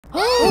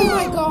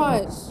my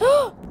gosh!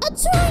 A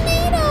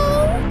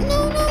tornado!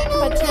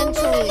 No.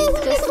 Potentially.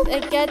 It's just,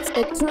 it gets...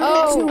 It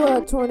turned into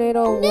a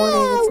tornado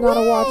warning. It's not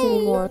a watch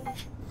anymore.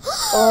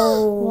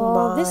 Oh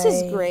Well, my. this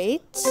is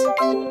great.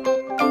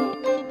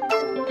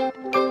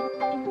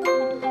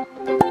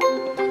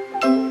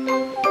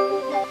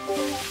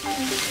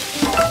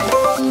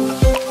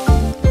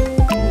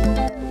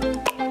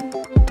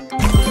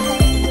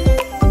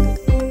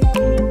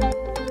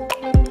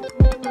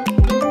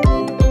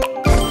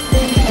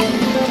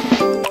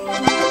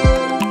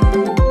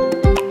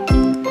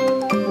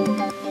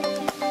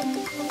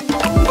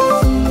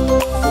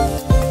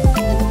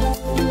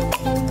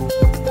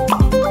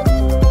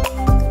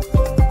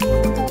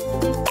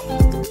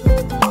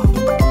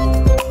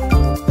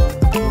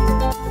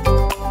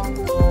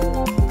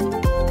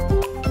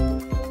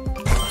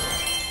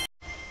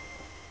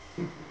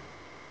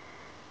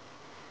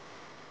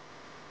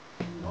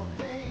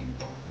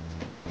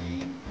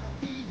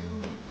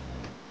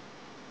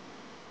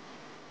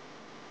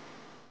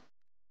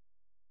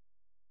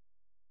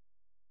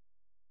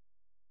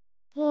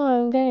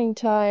 Oh, I'm getting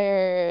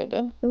tired.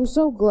 I'm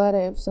so glad I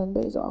have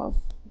Sundays off.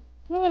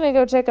 I'm gonna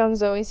go check on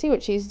Zoe, see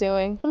what she's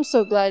doing. I'm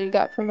so glad you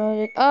got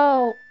promoted.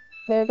 Oh,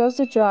 there goes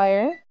the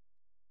dryer.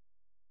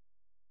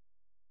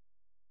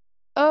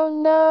 Oh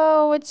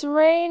no, it's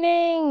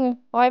raining.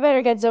 Oh, I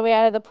better get Zoe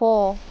out of the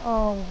pool.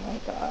 Oh my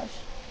gosh.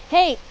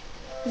 Hey,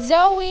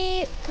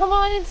 Zoe, come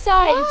on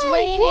inside. It's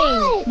raining.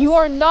 What? You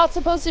are not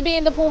supposed to be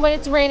in the pool when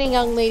it's raining,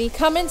 young lady.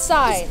 Come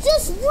inside. It's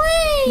just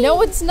rain!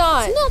 No, it's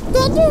not. It's not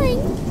thundering!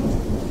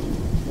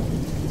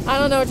 I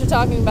don't know what you're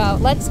talking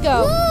about. Let's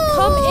go. No!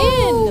 Come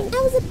in.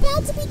 I was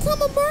about to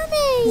become a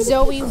mermaid!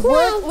 Zoe, Crap.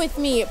 work with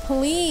me,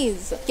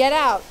 please. Get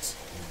out.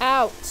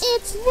 Out.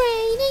 It's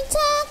raining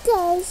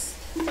tacos!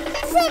 From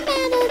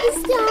out of the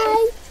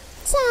sky!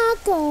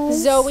 Tacos!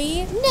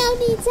 Zoe, No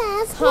need to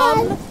ask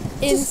come why.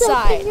 Just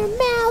inside. open your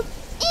mouth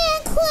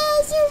and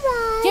close your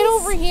eyes! Get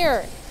over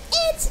here.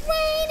 It's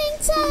raining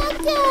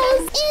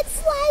tacos! It's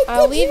like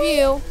I'll a leave dream.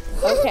 you.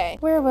 Okay.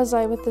 Where was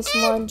I with this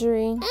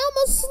laundry? I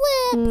almost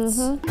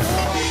slipped!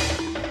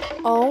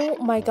 Oh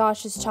my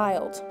gosh, his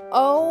child.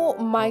 Oh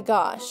my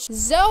gosh.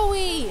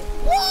 Zoe!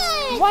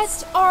 What?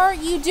 What are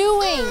you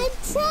doing? I'm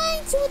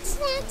trying to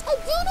attract a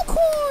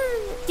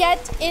unicorn!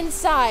 Get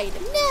inside.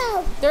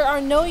 No! There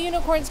are no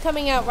unicorns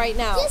coming out right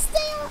now. Yes,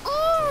 there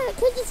are!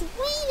 Because it's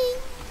raining,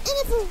 and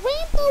if a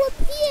rainbow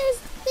appears,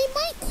 they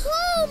might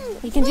come!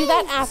 You can do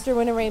that Right. after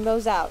when a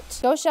rainbow's out.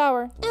 Go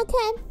shower.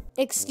 Okay.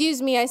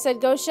 Excuse me, I said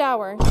go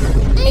shower.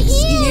 I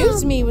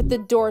Excuse am. me with the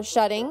door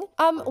shutting.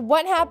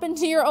 What happened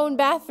to your own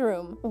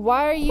bathroom?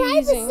 Why are you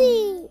using...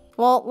 Privacy!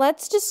 Well,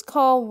 let's just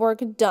call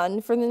work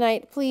done for the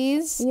night,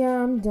 please.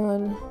 Yeah, I'm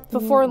done.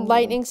 Before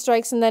lightning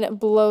strikes and then it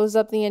blows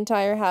up the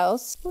entire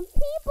house. When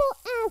people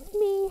ask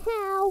me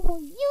how, well,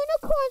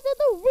 unicorns are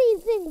the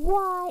reason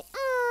why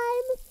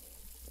I'm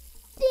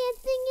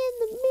dancing in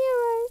the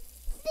mirror,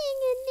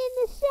 singing in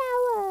the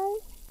shower.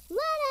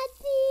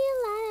 La-da-dee,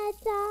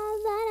 la-da-da,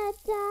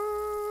 la-da-da.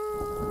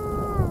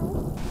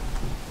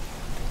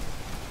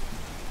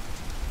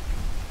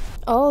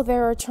 Oh,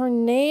 there are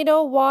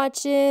tornado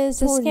watches.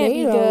 This can't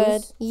be good.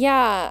 Tornadoes?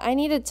 Yeah, I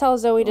need to tell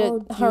Zoe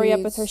to Oh, hurry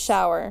up with her jeez.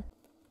 shower.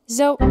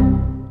 Zoe.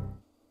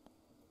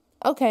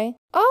 Okay.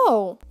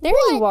 Oh, there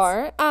you What?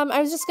 are. I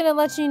was just gonna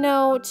let you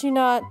know to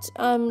not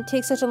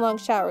take such a long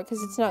shower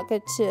because it's not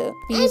good to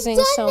be I'm using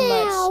done so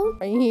now.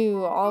 much. Are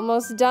you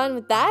almost done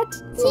with that?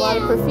 It's a lot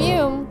of Yeah.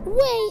 perfume.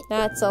 Wait,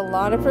 That's a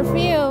lot of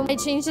perfume. I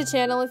changed the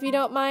channel if you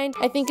don't mind.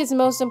 I think it's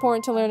most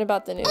important to learn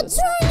about the a news.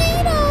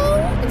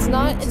 tornado! It's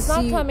not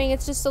see- coming,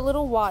 it's just a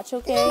little watch,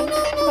 okay?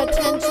 No.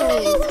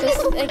 Potentially. It's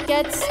just it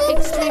gets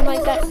extreme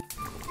like that.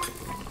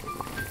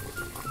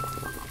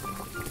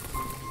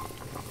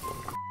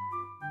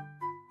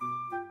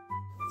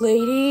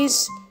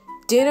 Ladies,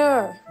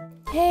 dinner.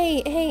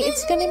 Hey,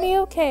 it's gonna be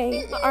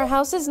okay. Our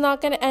house is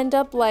not gonna end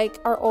up like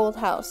our old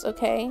house,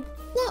 okay?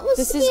 That was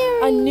This scary.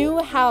 is a new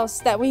house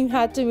that we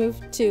had to move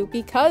to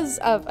because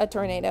of a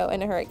tornado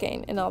and a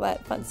hurricane and all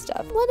that fun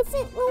stuff. What if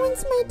it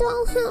ruins my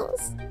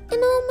dollhouse?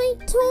 And all my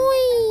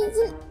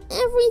toys and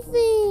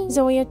everything?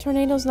 Zoe, a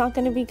tornado's not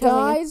gonna be coming.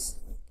 Guys,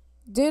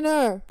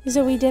 dinner.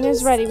 Zoe,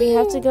 dinner's I'm ready. We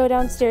have to scared. go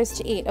downstairs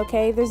to eat,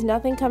 okay? There's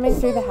nothing coming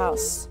through the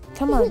house.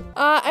 Come on.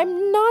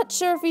 I'm not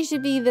sure if we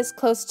should be this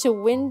close to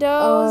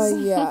windows.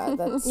 Yeah,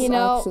 that's You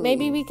know, actually...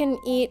 maybe we can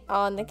eat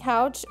on the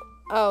couch.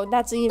 Oh,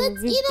 that's even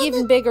Let's eat on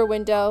even the- bigger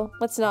window.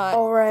 Let's not.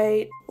 All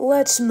right,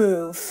 let's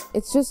move.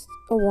 It's just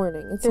a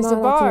warning. It's There's not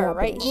a bar actually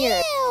right happening. here.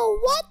 Ew,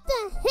 what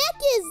the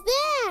heck is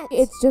that?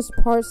 It's just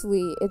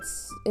parsley.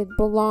 It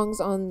belongs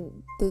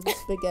on the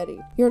spaghetti.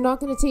 You're not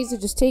gonna taste it.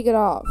 Just take it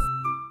off.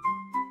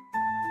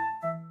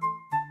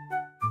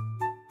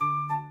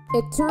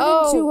 It turned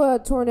Oh. into a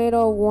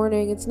tornado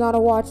warning. It's not a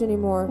watch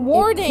anymore.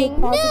 Warning? It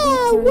could possibly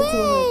No turn into a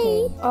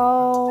way. hurricane.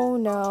 Oh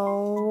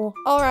no.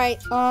 All right.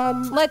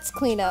 Let's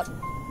clean up.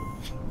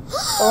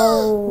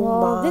 Oh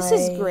Well, my. this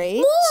is great.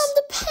 Pull on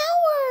the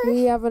power.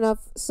 We have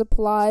enough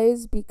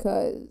supplies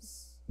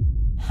because...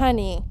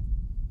 Honey,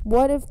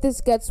 What if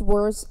this gets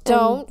worse?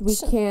 Don't. And we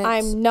can't.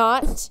 I'm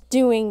not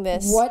doing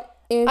this. What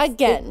if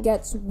again it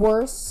gets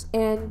worse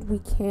and we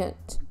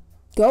can't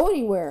go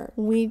anywhere?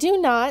 We do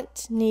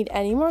not need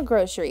any more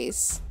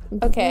groceries. I'm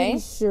Okay.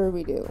 pretty sure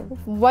we do.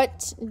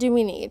 What do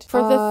we need?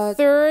 For the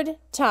third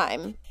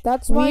time.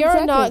 That's why We I'm are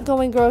checking. not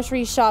going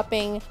grocery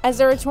shopping as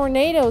there are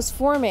tornadoes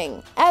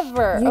forming.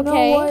 Ever. You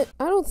okay? know what?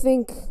 I don't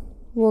think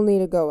we'll need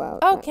to go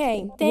out.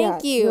 Okay, actually.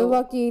 thank Yeah, you. You're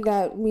lucky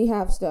that we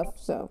have stuff,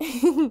 so.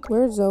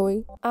 Where's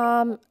Zoe?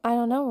 I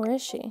don't know. Where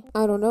is she?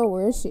 I don't know.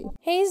 Where is she?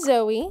 Hey,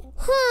 Zoe.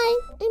 Hi,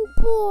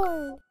 I'm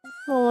bored.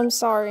 Oh, I'm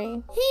sorry.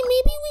 Hey,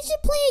 maybe we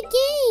should play a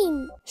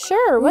game.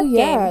 Sure, what Oh,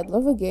 yeah, game? I'd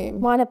love a game.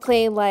 Want to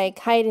play like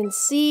hide and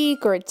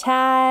seek or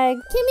tag?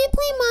 Can we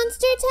play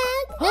monster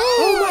tag?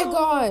 Oh my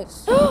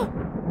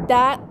gosh.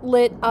 That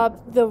lit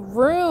up the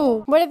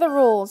room. What are the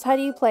rules? How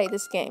do you play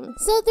this game?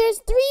 So there's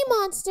 3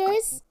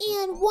 monsters,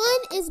 and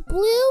one is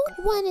blue,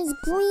 one is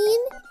green,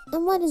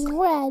 and one is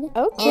red.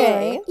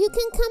 Okay. And you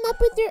can come up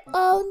with your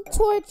own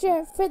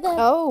torture for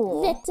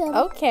the victim.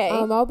 Okay.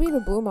 I'll be the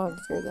blue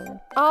monster then.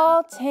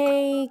 I'll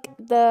take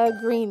the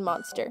green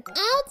monster.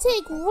 I'll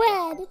take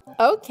red.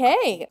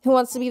 Okay. Who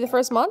wants to be the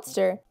first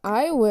monster?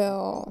 I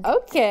will.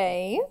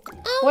 Okay.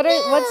 Oh,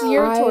 What's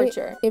your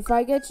torture? If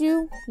I get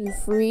you, you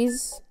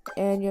freeze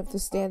and you have to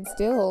stand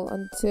still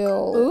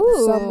until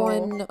Ooh.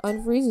 someone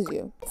unfreezes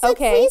you. It's like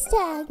Okay. freeze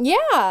tag.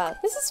 Yeah,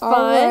 this is fun.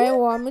 Alright,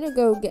 well, I'm gonna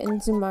go get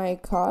into my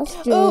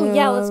costume. Oh,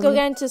 yeah, let's go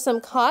get into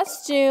some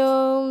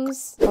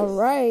costumes.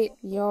 Alright,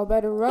 y'all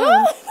better run.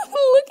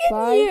 Look at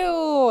 5,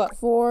 you.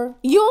 4,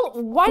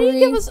 Why do you 3,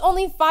 give us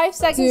only 5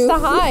 seconds 2. to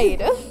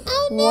hide?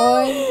 1.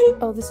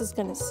 Oh, this is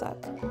gonna suck.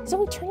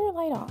 Zoe, turn your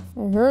light off.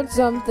 I heard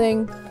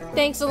something.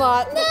 Thanks a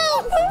lot.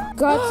 No!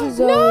 Gotcha,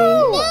 Zoe.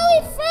 No! No,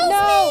 it froze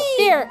No!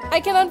 me! Here, I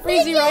can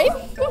unfreeze you, right?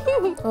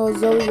 Oh,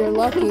 Zoe, you're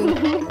lucky.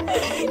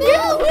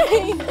 No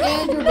way!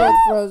 And you're both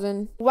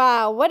frozen.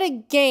 Wow, what a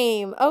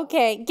game.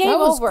 Okay, game That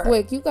was over.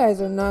 quick. You guys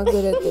are not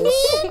good at this.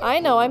 I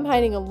know, I'm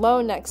hiding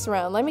alone next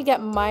round. Let me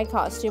get my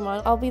costume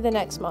on. I'll be the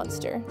next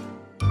monster.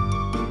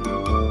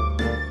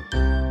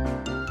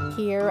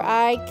 Here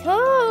I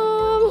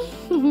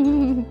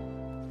come.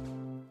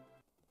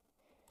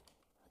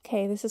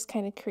 Okay, this is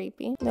kind of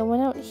creepy. No one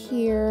out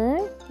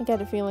here. I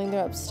got a feeling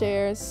they're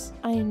upstairs.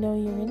 I know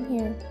you're in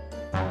here.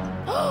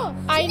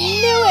 I knew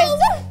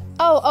it!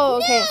 Oh,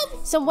 okay.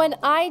 So when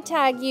I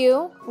tag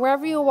you,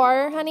 wherever you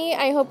are, honey,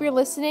 I hope you're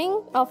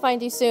listening. I'll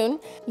find you soon.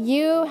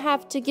 You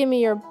have to give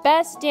me your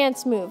best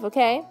dance move,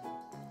 okay?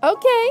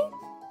 Okay.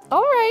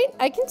 All right,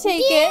 I can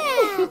take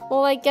it.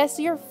 Well, I guess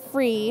you're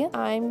free.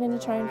 I'm gonna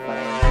try and find.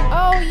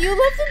 Oh, you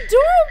left the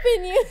door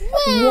open.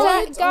 You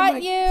What?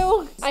 got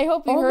you. I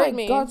hope you heard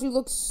me. Oh my god, you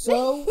look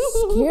so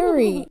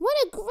scary. What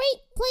a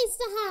great place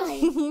to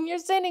hide. You're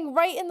standing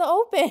right in the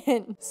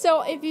open.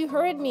 So if you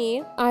heard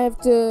me, I have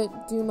to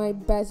do my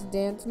best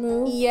dance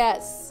move.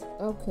 yes,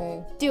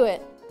 Okay. do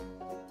it.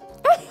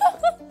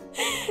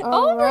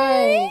 All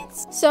right.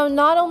 So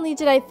not only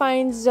did I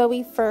find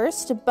Zoe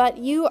first, but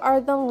you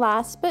are the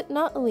last but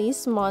not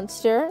least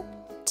monster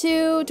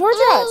to torture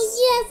us.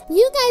 Oh, yes.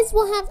 You guys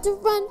will have to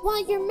run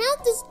while your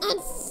mouth is on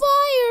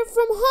fire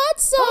from hot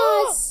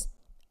sauce.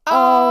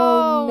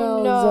 Oh,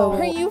 no,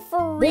 Zoe. Are you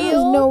for real?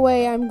 There's no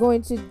way I'm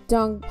going to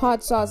dunk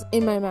hot sauce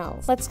in my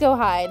mouth. Let's go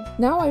hide.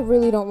 Now I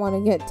really don't want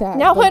to get tagged.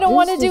 Now but I don't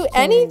want to this do is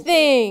killing me.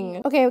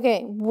 anything.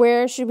 Okay.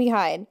 Where should we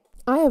hide?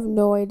 I have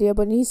no idea,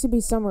 but it needs to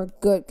be somewhere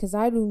good because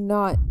I do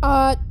not.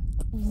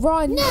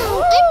 Run. No,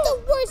 I'm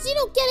the worst. You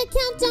don't get a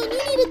countdown. You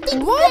need to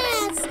think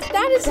fast.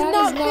 That is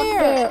not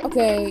fair.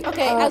 Okay.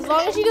 Okay, as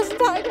long as she doesn't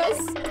tag us.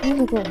 Go in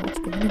the garage.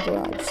 Go in the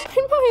garage.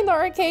 I'm behind the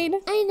arcade.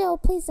 I know.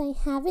 Please, I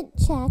haven't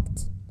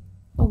checked.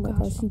 Oh my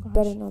gosh, you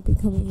better not be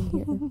coming in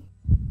here.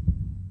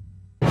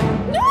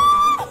 No!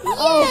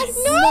 Yes.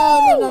 No.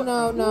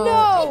 I No!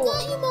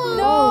 got you, Mom.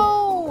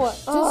 No!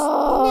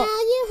 Now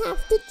you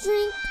have to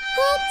drink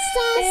hot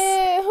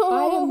sauce.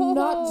 I am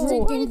not Part of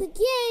drinking. the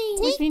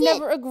game. We Take it.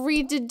 never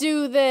agreed to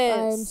do this.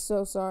 I'm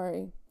so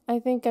sorry. I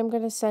think I'm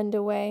gonna send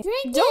away.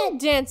 Drink Don't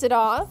it. dance it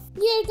off.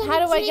 You're gonna How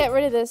do I drink. get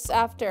rid of this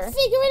after? Figure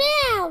it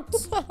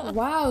out.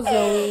 Wow,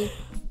 Zoe.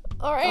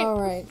 All right. All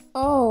right.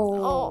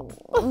 Oh.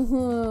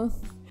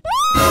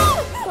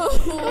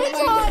 That's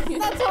hot.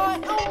 That's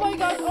hot. Oh my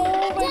god.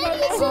 Oh my god.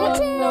 It's your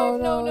turn.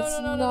 No, it's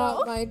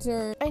not my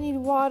turn. I need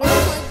water.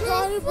 Oh my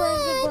god,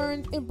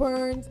 it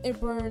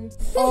burns.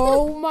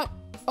 Oh my.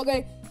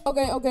 Okay.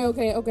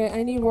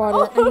 I need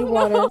water.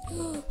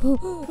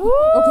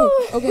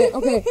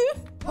 Okay.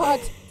 Hot.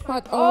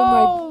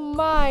 Oh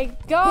my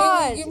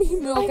god. Give me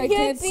milk. I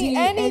can't see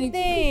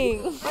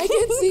anything. I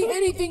can't see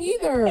anything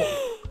either.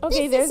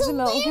 Okay, This there's is the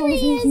milk.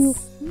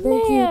 hilarious.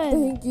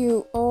 Thank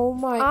you. Oh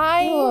my.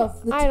 Ugh,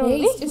 the I don't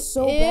taste is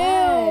so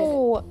bad.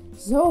 Ew.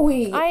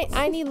 Zoe.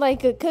 I need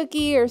like a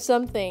cookie or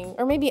something,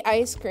 or maybe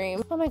ice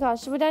cream. Oh my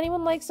gosh, would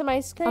anyone like some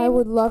ice cream? I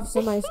would love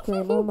some ice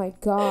cream. Oh my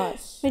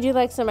gosh. Would you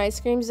like some ice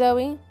cream,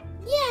 Zoe?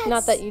 Yes.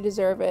 Not that you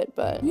deserve it,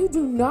 but You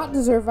do not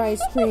deserve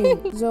ice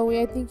cream. Zoe,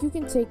 I think you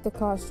can take the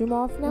costume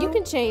off now. you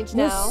can change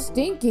You're now.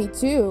 stinky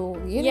too.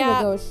 You need Yeah.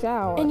 to go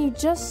shower. And you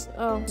just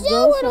Go Do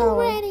it shower.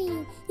 already.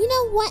 You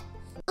know what?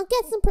 I'll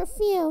get some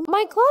perfume.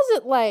 my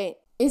closet light.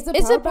 Is the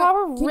Is the back-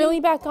 power Can really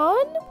you back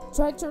on?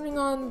 try turning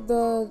on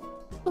the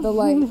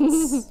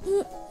lights?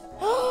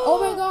 Oh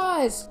my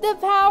gosh! The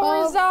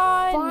power's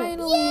on.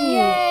 Finally!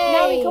 Yay!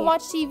 Now we can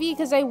watch TV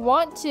because I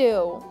want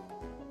to.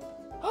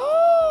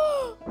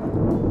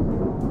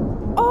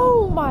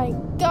 Oh my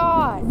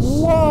gosh!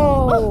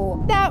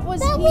 Whoa! That was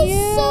That huge.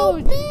 was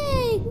so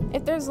big.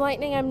 If there's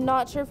lightning, I'm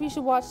not sure if you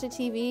should watch the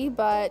TV,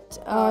 but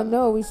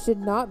No, we should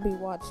not be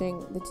watching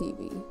the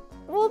TV.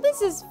 well,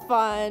 this is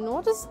fun.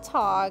 We'll just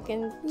talk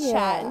and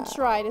chat and Yeah.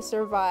 try to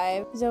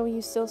survive. Zoe,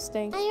 you still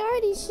stink. I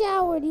already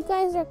showered. You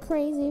guys are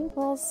crazy.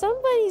 Well,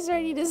 somebody's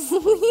ready to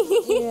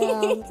sleep.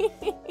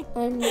 Yeah.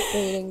 I'm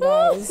fading,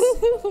 guys.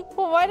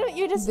 Well, why don't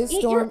you just This eat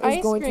storm your ice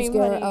is going to cream,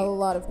 scare honey? a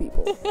lot of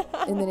people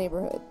in the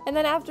neighborhood. And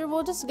then after,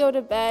 we'll just go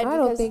to bed. I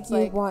don't because think it's you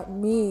like, want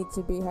me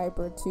to be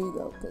hyper too,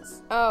 though,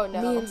 because oh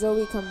me no. and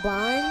Zoe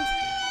combined.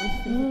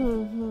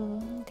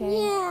 Okay.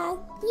 Yeah,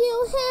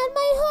 you had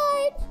my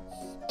heart,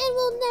 and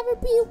we'll never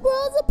be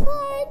worlds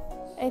apart.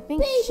 I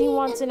think she Baby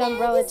wants an and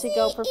umbrella to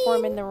go magazine.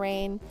 perform in the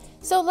rain.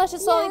 So,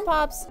 Luscious Yeah.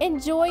 Lollipops,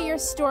 enjoy your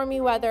stormy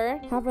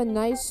weather. Have a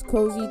nice,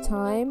 cozy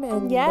time,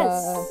 and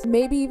Yes.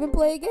 maybe even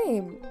play a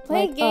game.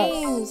 Play like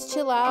games, us.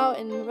 chill out,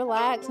 and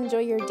relax. Enjoy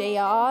your day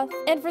off.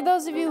 And for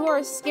those of you who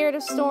are scared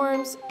of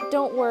storms,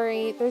 don't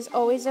worry. There's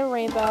always a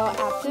rainbow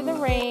after the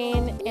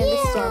rain, and the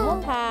storm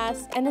will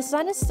pass, and the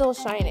sun is still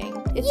shining.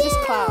 It's just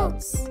Yeah.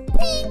 clouds.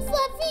 Pink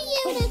fluffy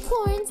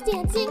unicorns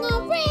dancing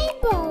on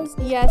rainbows.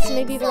 Yes,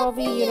 maybe there will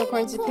be Fluffy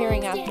unicorns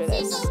appearing after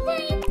dancing this. on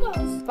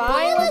rainbows.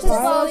 Bye, Luscious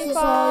Bye, Luscious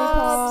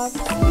Lollipops.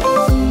 Lollipops.